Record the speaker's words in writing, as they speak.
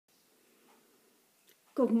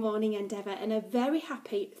Good morning, Endeavour, and a very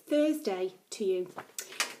happy Thursday to you.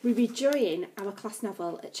 We're enjoying our class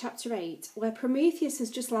novel at chapter 8, where Prometheus has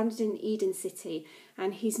just landed in Eden City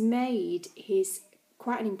and he's made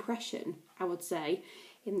quite an impression, I would say,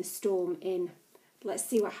 in the Storm Inn. Let's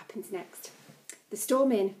see what happens next. The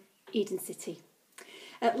Storm Inn, Eden City.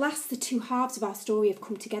 At last the two halves of our story have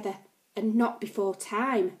come together, and not before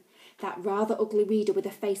time, that rather ugly reader with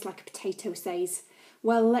a face like a potato says.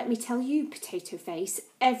 Well, let me tell you, Potato Face,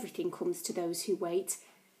 everything comes to those who wait.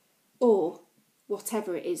 Or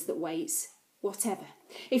whatever it is that waits. Whatever.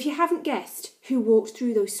 If you haven't guessed who walked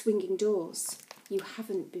through those swinging doors, you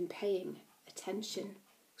haven't been paying attention.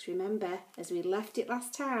 Because remember, as we left it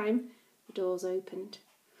last time, the doors opened.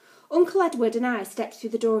 Uncle Edward and I stepped through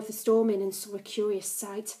the door of the Storm Inn and saw a curious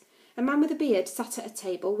sight. A man with a beard sat at a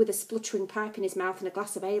table with a spluttering pipe in his mouth and a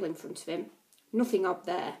glass of ale in front of him. Nothing odd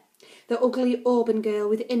there. The ugly auburn girl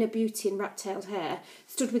with inner beauty and rat-tailed hair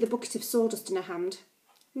stood with a bucket of sawdust in her hand.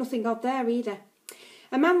 Nothing odd there either.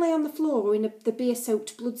 A man lay on the floor in the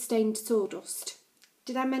beer-soaked, blood-stained sawdust.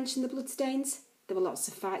 Did I mention the bloodstains? There were lots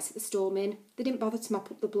of fights at the Storm Inn. They didn't bother to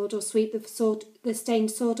mop up the blood or sweep the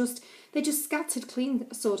stained sawdust. They just scattered clean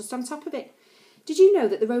sawdust on top of it. Did you know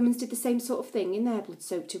that the Romans did the same sort of thing in their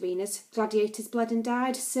blood-soaked arenas? Gladiators bled and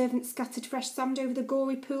died, servants scattered fresh sand over the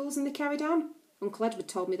gory pools, and they carried on. Uncle Edward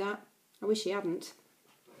told me that. I wish he hadn't.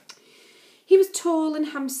 He was tall and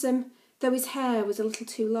handsome, though his hair was a little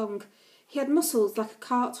too long. He had muscles like a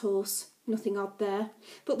cart horse. Nothing odd there.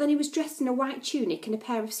 But then he was dressed in a white tunic and a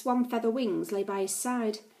pair of swan feather wings lay by his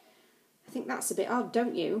side. I think that's a bit odd,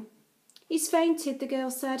 don't you? He's fainted, the girl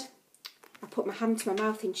said. I put my hand to my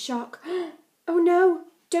mouth in shock. Oh no,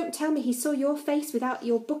 don't tell me he saw your face without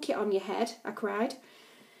your bucket on your head, I cried.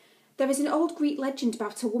 There is an old Greek legend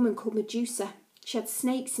about a woman called Medusa. She had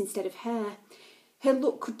snakes instead of hair. Her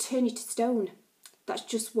look could turn you to stone. That's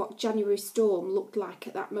just what January Storm looked like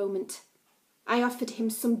at that moment. I offered him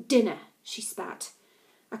some dinner, she spat.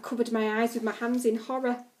 I covered my eyes with my hands in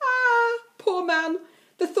horror. Ah, poor man.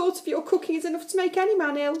 The thought of your cooking is enough to make any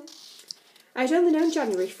man ill. I had only known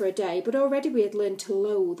January for a day, but already we had learned to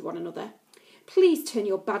loathe one another. Please turn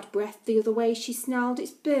your bad breath the other way, she snarled. It's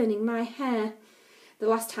burning my hair. The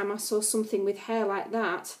last time I saw something with hair like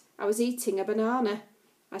that, I was eating a banana,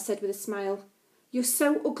 I said with a smile. You're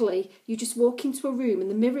so ugly, you just walk into a room and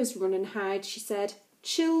the mirrors run and hide, she said.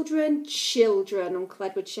 Children, children, Uncle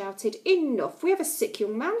Edward shouted. Enough, we have a sick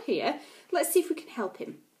young man here. Let's see if we can help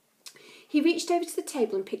him. He reached over to the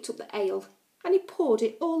table and picked up the ale, and he poured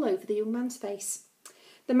it all over the young man's face.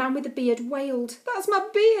 The man with the beard wailed. That's my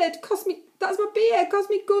beard, cost me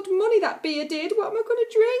good money, that beer did. What am I going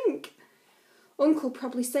to drink? Uncle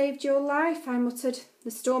probably saved your life, I muttered. The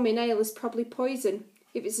Storm Inn ale is probably poison,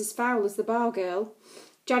 if it's as foul as the bar girl.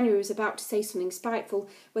 January was about to say something spiteful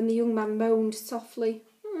when the young man moaned softly.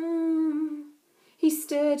 He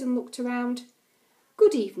stirred and looked around.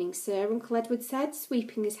 Good evening, sir, Uncle Edward said,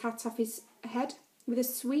 sweeping his hat off his head with a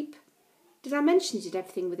sweep. Did I mention he did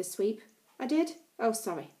everything with a sweep? I did? Oh,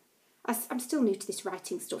 sorry. I'm still new to this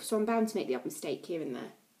writing stuff, so I'm bound to make the odd mistake here and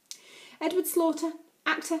there. Edward Slaughter,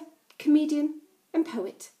 actor, comedian, and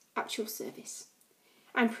poet, at your service.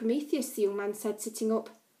 I'm Prometheus, the young man said, sitting up.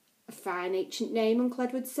 A fine ancient name, Uncle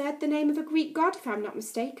Edward said, the name of a Greek god, if I'm not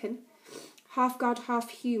mistaken. Half god, half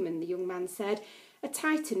human, the young man said. A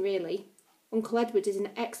titan, really. Uncle Edward is an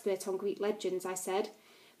expert on Greek legends, I said.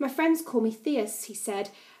 My friends call me Theus, he said.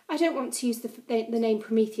 I don't want to use the name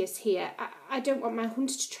Prometheus here. I don't want my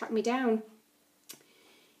hunter to track me down.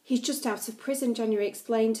 He's just out of prison, January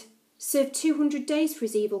explained. Served 200 days for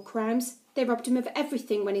his evil crimes. They robbed him of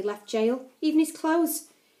everything when he left jail, even his clothes.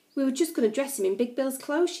 We were just going to dress him in Big Bill's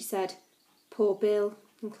clothes, she said. Poor Bill,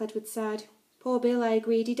 Uncle Edward sighed. Poor Bill, I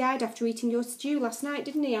agreed. He died after eating your stew last night,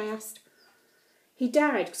 didn't he? I asked. He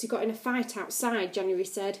died because he got in a fight outside, January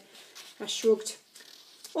said. I shrugged.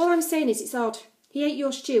 All I'm saying is it's odd. He ate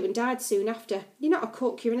your stew and died soon after. You're not a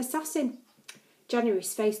cook, you're an assassin.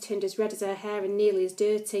 January's face turned as red as her hair and nearly as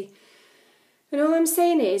dirty. And all I'm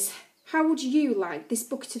saying is, how would you like this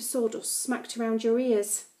bucket of sawdust smacked around your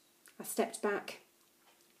ears? I stepped back.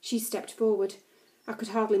 She stepped forward. I could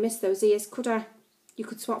hardly miss those ears, could I? You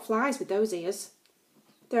could swat flies with those ears.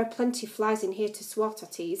 There are plenty of flies in here to swat, I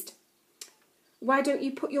teased. Why don't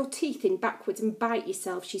you put your teeth in backwards and bite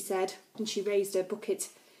yourself, she said, and she raised her bucket.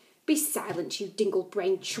 Be silent, you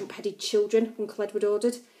dingle-brained, chump-headed children, Uncle Edward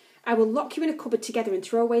ordered. I will lock you in a cupboard together and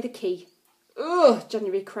throw away the key. Ugh,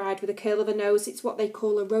 January cried with a curl of her nose. It's what they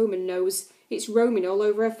call a Roman nose. It's Roman all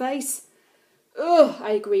over her face. Ugh,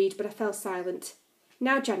 I agreed, but I fell silent.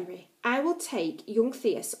 Now, January, I will take young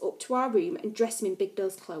Theus up to our room and dress him in Big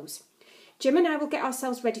Bill's clothes. Jim and I will get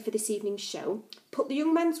ourselves ready for this evening's show, put the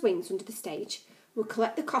young man's wings under the stage. We'll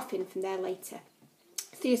collect the coffin from there later.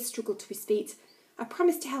 Thea struggled to his feet. I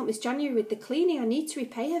promised to help Miss January with the cleaning. I need to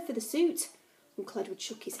repay her for the suit. Uncle Edward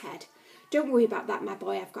shook his head. Don't worry about that, my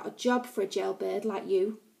boy. I've got a job for a jailbird like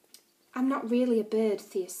you. I'm not really a bird,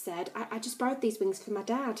 Thea said. I just borrowed these wings from my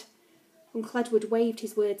dad. Uncle Edward waved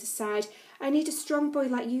his words aside. I need a strong boy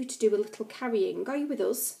like you to do a little carrying. Are you with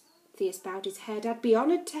us? Thea bowed his head. I'd be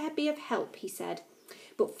honoured to be of help, he said.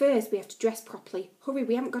 But first we have to dress properly. Hurry,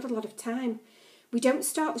 we haven't got a lot of time. We don't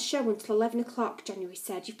start the show until 11 o'clock, January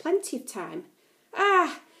said. You've plenty of time.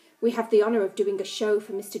 We have the honour of doing a show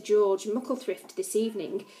for Mr. George Mucklethrift this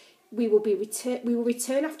evening. We will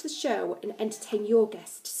return after the show and entertain your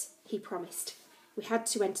guests, he promised. We had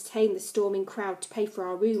to entertain the storming crowd to pay for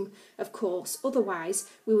our room, of course. Otherwise,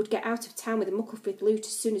 we would get out of town with a Mucklethrift loot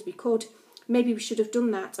as soon as we could. Maybe we should have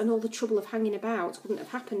done that, and all the trouble of hanging about wouldn't have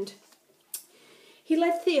happened. He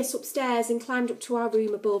led Theus upstairs and climbed up to our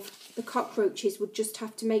room above. The cockroaches would just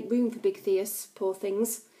have to make room for big Theus, poor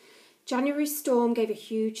things. January's storm gave a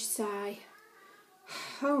huge sigh.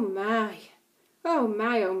 Oh my. Oh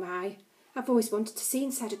my, oh my. I've always wanted to see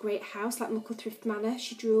inside a great house like Mucklethrift Manor,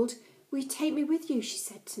 she drooled. Will you take me with you, she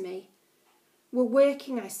said to me. We're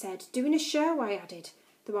working, I said. Doing a show, I added,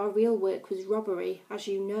 though our real work was robbery, as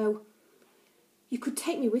you know. You could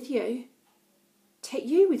take me with you. Take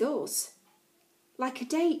you with us? Like a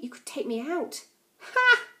date, you could take me out.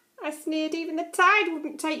 Ha! I sneered. Even the tide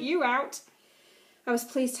wouldn't take you out. I was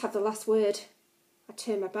pleased to have the last word. I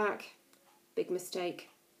turned my back. Big mistake.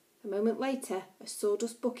 A moment later, a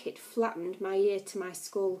sawdust bucket flattened my ear to my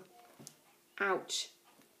skull. Ouch.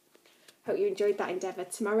 Hope you enjoyed that endeavour.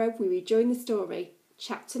 Tomorrow we rejoin the story,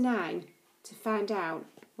 chapter 9, to find out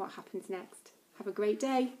what happens next. Have a great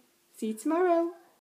day. See you tomorrow.